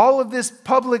 All of this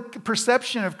public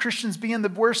perception of Christians being the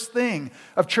worst thing,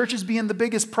 of churches being the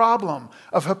biggest problem,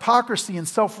 of hypocrisy and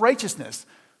self-righteousness,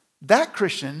 that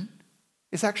Christian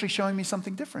is actually showing me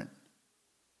something different.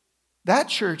 That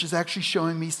church is actually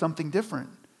showing me something different.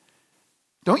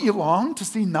 Don't you long to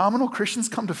see nominal Christians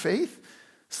come to faith?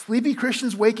 Sleepy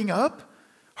Christians waking up?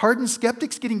 Hardened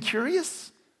skeptics getting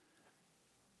curious?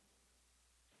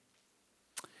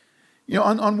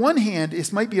 On one hand,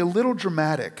 it might be a little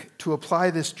dramatic to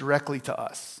apply this directly to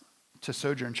us, to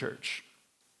Sojourn Church,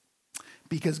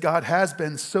 because God has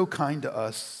been so kind to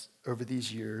us over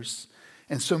these years.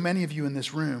 And so many of you in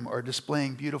this room are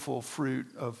displaying beautiful fruit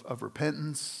of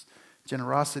repentance,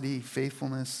 generosity,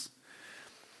 faithfulness.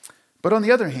 But on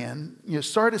the other hand,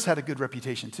 Sardis had a good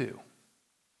reputation too.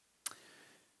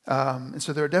 And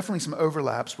so there are definitely some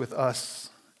overlaps with us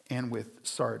and with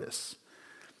Sardis.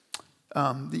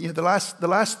 The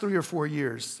last 3 or 4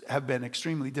 years have been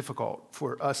extremely difficult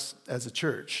for us as a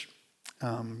church.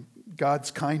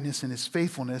 God's kindness and his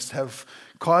faithfulness have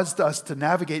caused us to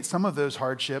navigate some of those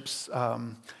hardships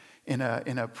in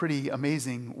a pretty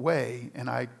amazing way. And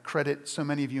I credit so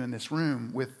many of you in this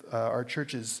room with our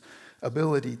church's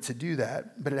ability to do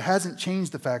that. But it hasn't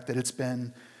changed the fact that it's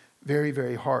been very,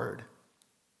 very hard.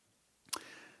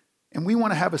 And we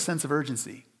want to have a sense of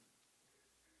urgency.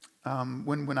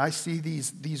 When I see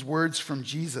these words from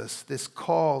Jesus, this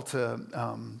call to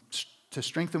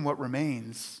strengthen what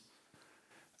remains,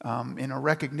 in a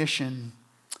recognition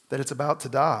that it's about to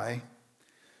die.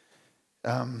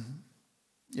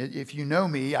 If you know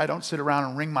me, I don't sit around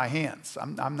and wring my hands.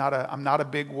 I'm not a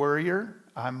big worrier.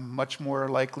 I'm much more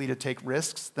likely to take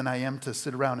risks than I am to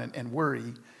sit around and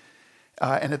worry.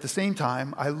 And at the same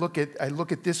time, I look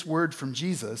at this word from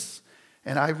Jesus,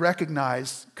 and I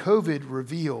recognize COVID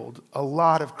revealed a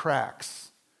lot of cracks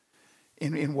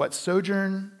in what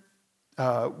Sojourn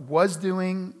was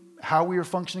doing, how we were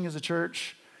functioning as a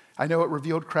church. I know it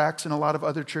revealed cracks in a lot of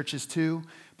other churches too,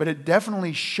 but it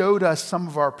definitely showed us some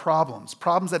of our problems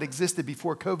that existed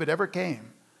before COVID ever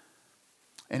came.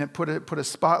 And it put a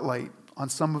spotlight on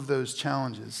some of those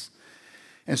challenges.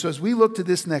 And so as we look to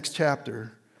this next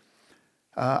chapter,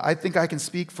 I think I can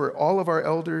speak for all of our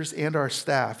elders and our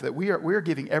staff that we are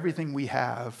giving everything we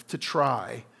have to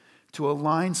try to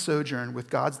align Sojourn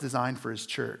with God's design for his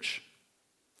church.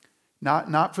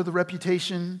 Not for the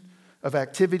reputation of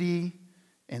activity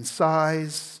and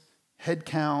size, head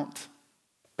count,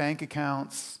 bank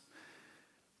accounts,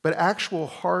 but actual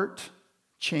heart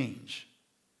change,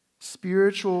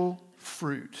 spiritual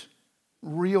fruit,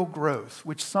 real growth,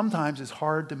 which sometimes is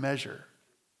hard to measure.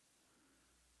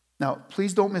 Now,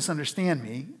 please don't misunderstand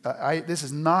me. This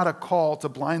is not a call to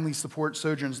blindly support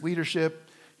Sojourn's leadership.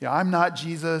 I'm not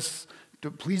Jesus.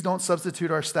 Please don't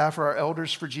substitute our staff or our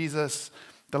elders for Jesus.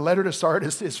 The letter to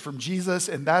Sardis is from Jesus,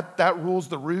 and that rules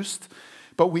the roost.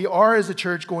 But we are, as a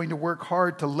church, going to work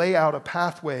hard to lay out a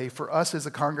pathway for us as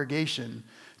a congregation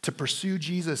to pursue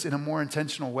Jesus in a more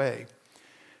intentional way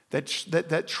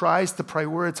that tries to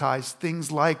prioritize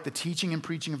things like the teaching and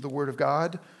preaching of the Word of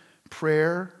God,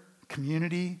 prayer,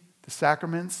 community, the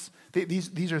sacraments.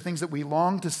 These are things that we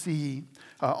long to see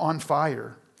on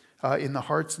fire in the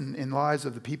hearts and lives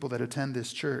of the people that attend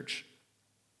this church.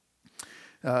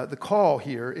 The call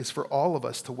here is for all of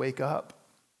us to wake up.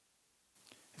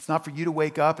 It's not for you to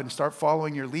wake up and start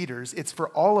following your leaders. It's for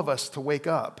all of us to wake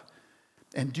up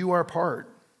and do our part,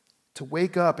 to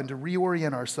wake up and to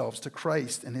reorient ourselves to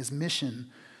Christ and his mission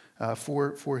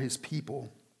for his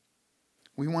people.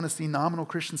 We want to see nominal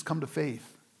Christians come to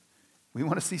faith. We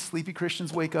want to see sleepy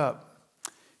Christians wake up.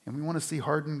 And we want to see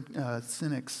hardened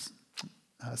cynics,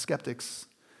 skeptics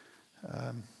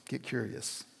get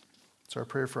curious. It's our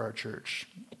prayer for our church.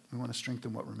 We want to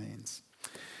strengthen what remains.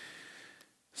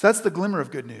 So that's the glimmer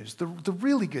of good news. The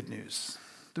really good news.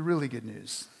 The really good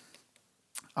news.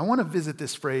 I want to visit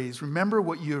this phrase, remember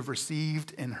what you have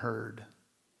received and heard.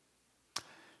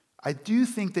 I do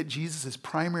think that Jesus'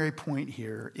 primary point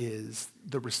here is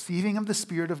the receiving of the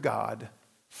Spirit of God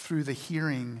through the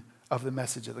hearing of the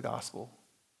message of the gospel.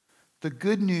 The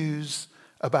good news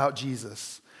about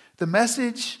Jesus. The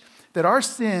message that our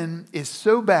sin is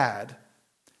so bad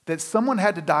that someone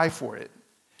had to die for it.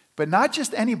 But not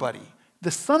just anybody.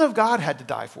 The Son of God had to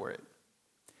die for it.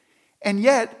 And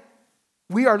yet,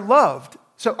 we are loved.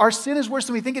 So our sin is worse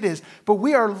than we think it is, but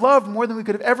we are loved more than we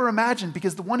could have ever imagined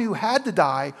because the one who had to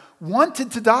die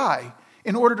wanted to die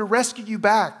in order to rescue you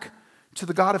back to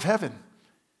the God of heaven.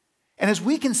 And as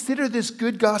we consider this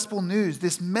good gospel news,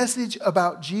 this message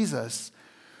about Jesus,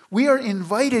 we are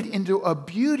invited into a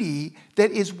beauty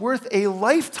that is worth a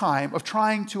lifetime of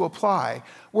trying to apply,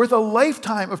 worth a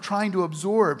lifetime of trying to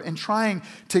absorb and trying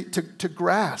to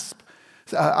grasp.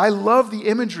 I love the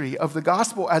imagery of the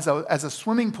gospel as a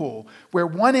swimming pool where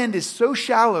one end is so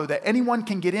shallow that anyone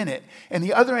can get in it, and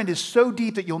the other end is so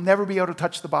deep that you'll never be able to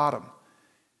touch the bottom.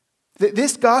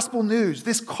 This gospel news,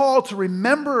 this call to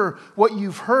remember what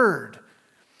you've heard,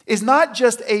 is not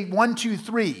just a 1, 2,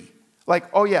 3. Like,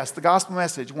 oh yes, the gospel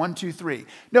message, 1, 2, 3.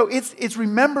 No, it's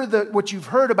remember what you've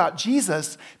heard about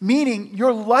Jesus, meaning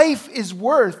your life is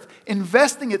worth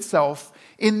investing itself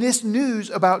in this news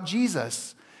about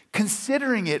Jesus,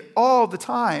 considering it all the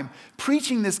time,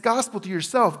 preaching this gospel to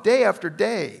yourself day after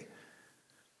day.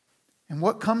 And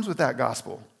what comes with that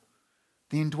gospel?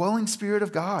 The indwelling Spirit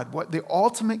of God, the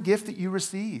ultimate gift that you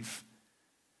receive.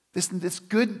 This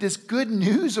good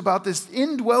news about this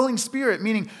indwelling Spirit,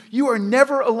 meaning you are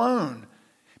never alone,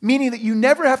 meaning that you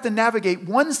never have to navigate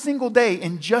one single day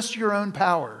in just your own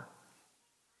power.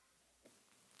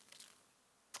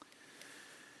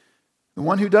 The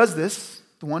one who does this,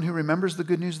 the one who remembers the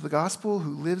good news of the gospel,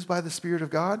 who lives by the Spirit of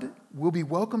God, will be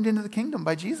welcomed into the kingdom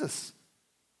by Jesus.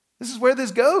 This is where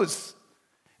this goes.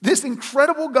 This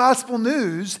incredible gospel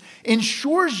news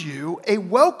ensures you a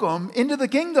welcome into the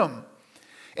kingdom.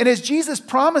 And as Jesus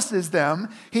promises them,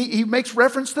 he makes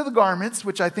reference to the garments,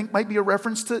 which I think might be a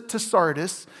reference to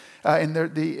Sardis and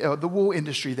the wool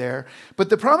industry there.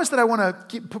 But the promise that I want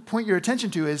to point your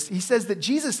attention to is he says that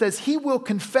Jesus says he will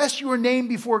confess your name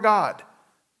before God.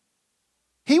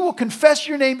 He will confess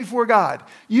your name before God.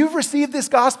 You've received this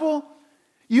gospel.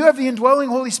 You have the indwelling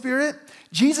Holy Spirit.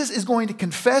 Jesus is going to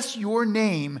confess your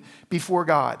name before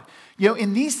God.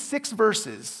 In these 6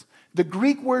 verses, the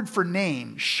Greek word for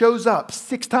name shows up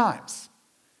 6 times.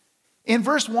 In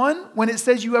verse 1, when it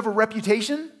says you have a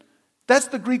reputation, that's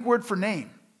the Greek word for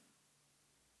name.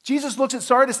 Jesus looks at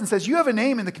Sardis and says, you have a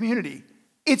name in the community.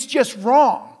 It's just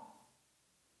wrong.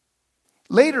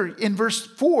 Later in verse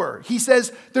 4, he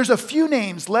says, there's a few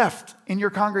names left in your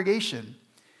congregation.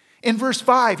 In verse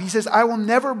 5, he says, I will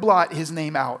never blot his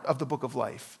name out of the book of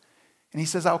life. And he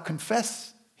says, I'll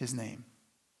confess his name,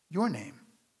 your name,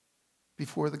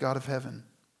 before the God of heaven.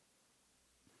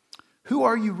 Who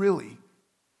are you really?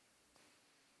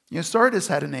 You know, Sardis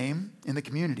had a name in the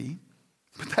community,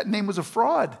 but that name was a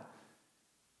fraud.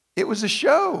 It was a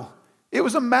show. It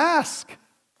was a mask.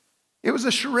 It was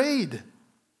a charade.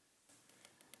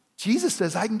 Jesus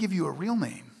says, I can give you a real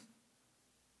name.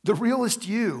 The realest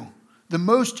you. The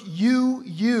most you,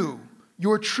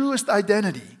 your truest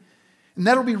identity. And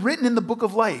that'll be written in the book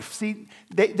of life. See,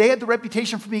 they had the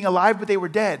reputation for being alive, but they were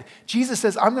dead. Jesus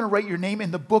says, I'm going to write your name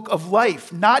in the book of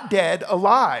life, not dead,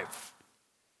 alive.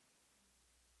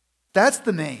 That's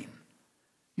the name.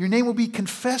 Your name will be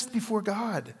confessed before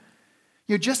God.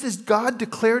 You know, just as God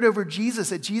declared over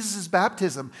Jesus at Jesus'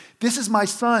 baptism, this is my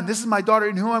son, this is my daughter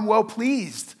in whom I'm well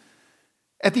pleased.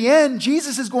 At the end,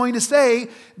 Jesus is going to say,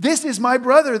 this is my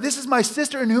brother, this is my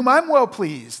sister in whom I'm well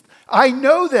pleased. I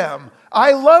know them.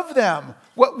 I love them.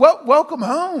 Welcome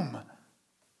home.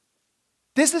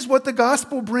 This is what the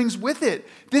gospel brings with it.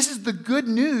 This is the good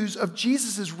news of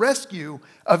Jesus' rescue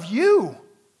of you.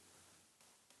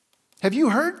 Have you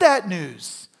heard that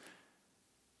news?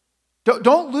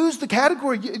 Don't lose the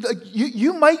category.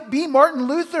 You might be Martin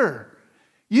Luther.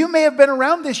 You may have been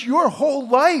around this your whole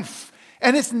life,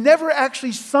 and it's never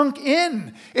actually sunk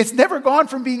in. It's never gone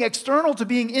from being external to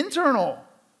being internal.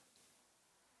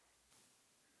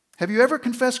 Have you ever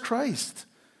confessed Christ?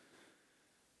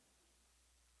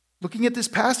 Looking at this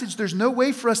passage, there's no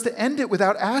way for us to end it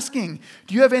without asking,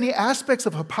 do you have any aspects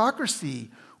of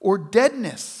hypocrisy or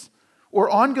deadness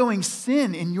or ongoing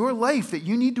sin in your life that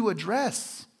you need to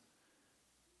address?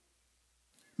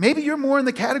 Maybe you're more in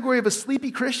the category of a sleepy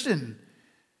Christian.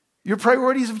 Your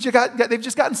priorities they've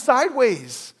just gotten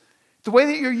sideways. The way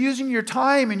that you're using your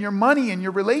time and your money and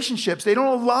your relationships, they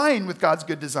don't align with God's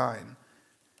good design.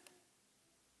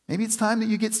 Maybe it's time that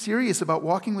you get serious about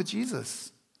walking with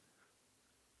Jesus.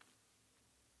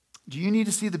 Do you need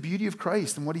to see the beauty of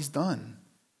Christ and what he's done?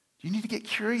 Do you need to get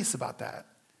curious about that?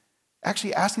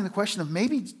 Actually asking the question of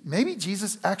maybe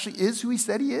Jesus actually is who he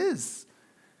said he is.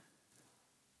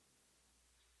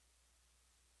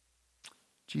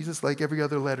 Jesus, like every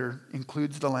other letter,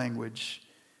 includes the language,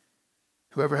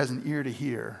 whoever has an ear to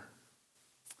hear,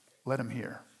 let him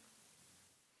hear.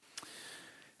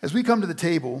 As we come to the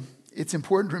table, it's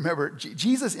important to remember,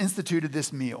 Jesus instituted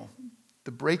this meal,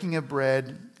 the breaking of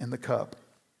bread and the cup.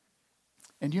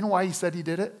 And do you know why he said he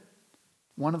did it?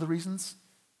 One of the reasons?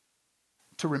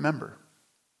 To remember.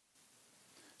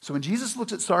 So when Jesus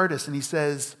looks at Sardis and he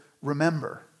says,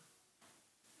 remember,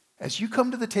 as you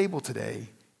come to the table today,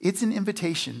 it's an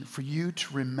invitation for you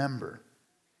to remember.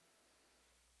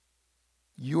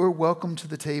 You're welcome to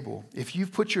the table. If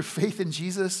you've put your faith in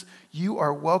Jesus, you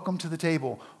are welcome to the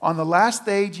table. On the last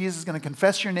day, Jesus is going to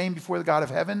confess your name before the God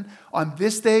of heaven. On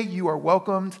this day, you are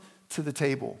welcomed to the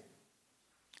table.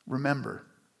 Remember.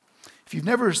 If you've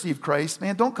never received Christ,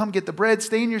 man, don't come get the bread.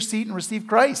 Stay in your seat and receive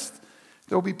Christ.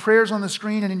 There will be prayers on the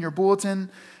screen and in your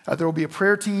bulletin. There will be a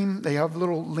prayer team. They have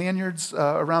little lanyards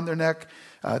around their neck.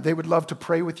 They would love to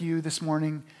pray with you this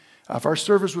morning. If our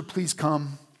servers would please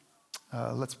come,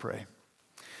 let's pray.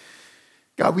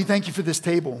 God, we thank you for this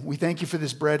table. We thank you for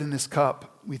this bread and this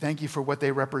cup. We thank you for what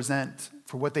they represent,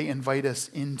 for what they invite us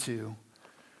into,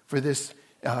 for this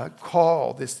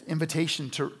call, this invitation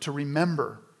to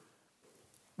remember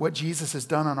what Jesus has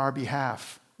done on our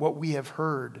behalf, what we have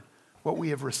heard, what we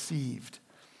have received.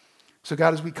 So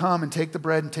God, as we come and take the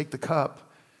bread and take the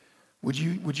cup, would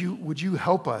you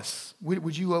help us?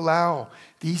 Would you allow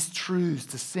these truths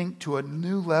to sink to a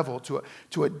new level,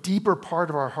 to a deeper part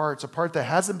of our hearts, a part that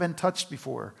hasn't been touched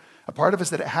before, a part of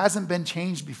us that hasn't been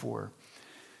changed before?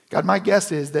 God, my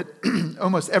guess is that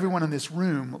almost everyone in this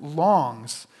room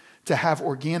longs to have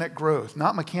organic growth,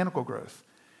 not mechanical growth.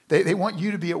 They want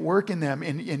you to be at work in them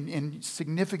in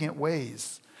significant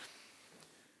ways.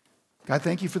 God,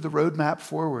 thank you for the roadmap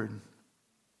forward,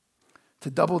 to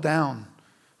double down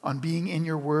on being in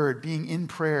your word, being in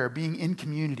prayer, being in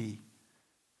community,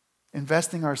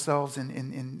 investing ourselves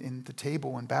in the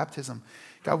table and baptism.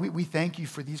 God, we thank you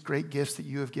for these great gifts that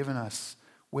you have given us,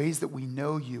 ways that we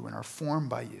know you and are formed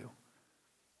by you.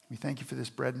 We thank you for this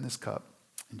bread and this cup.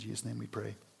 In Jesus' name we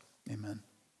pray. Amen.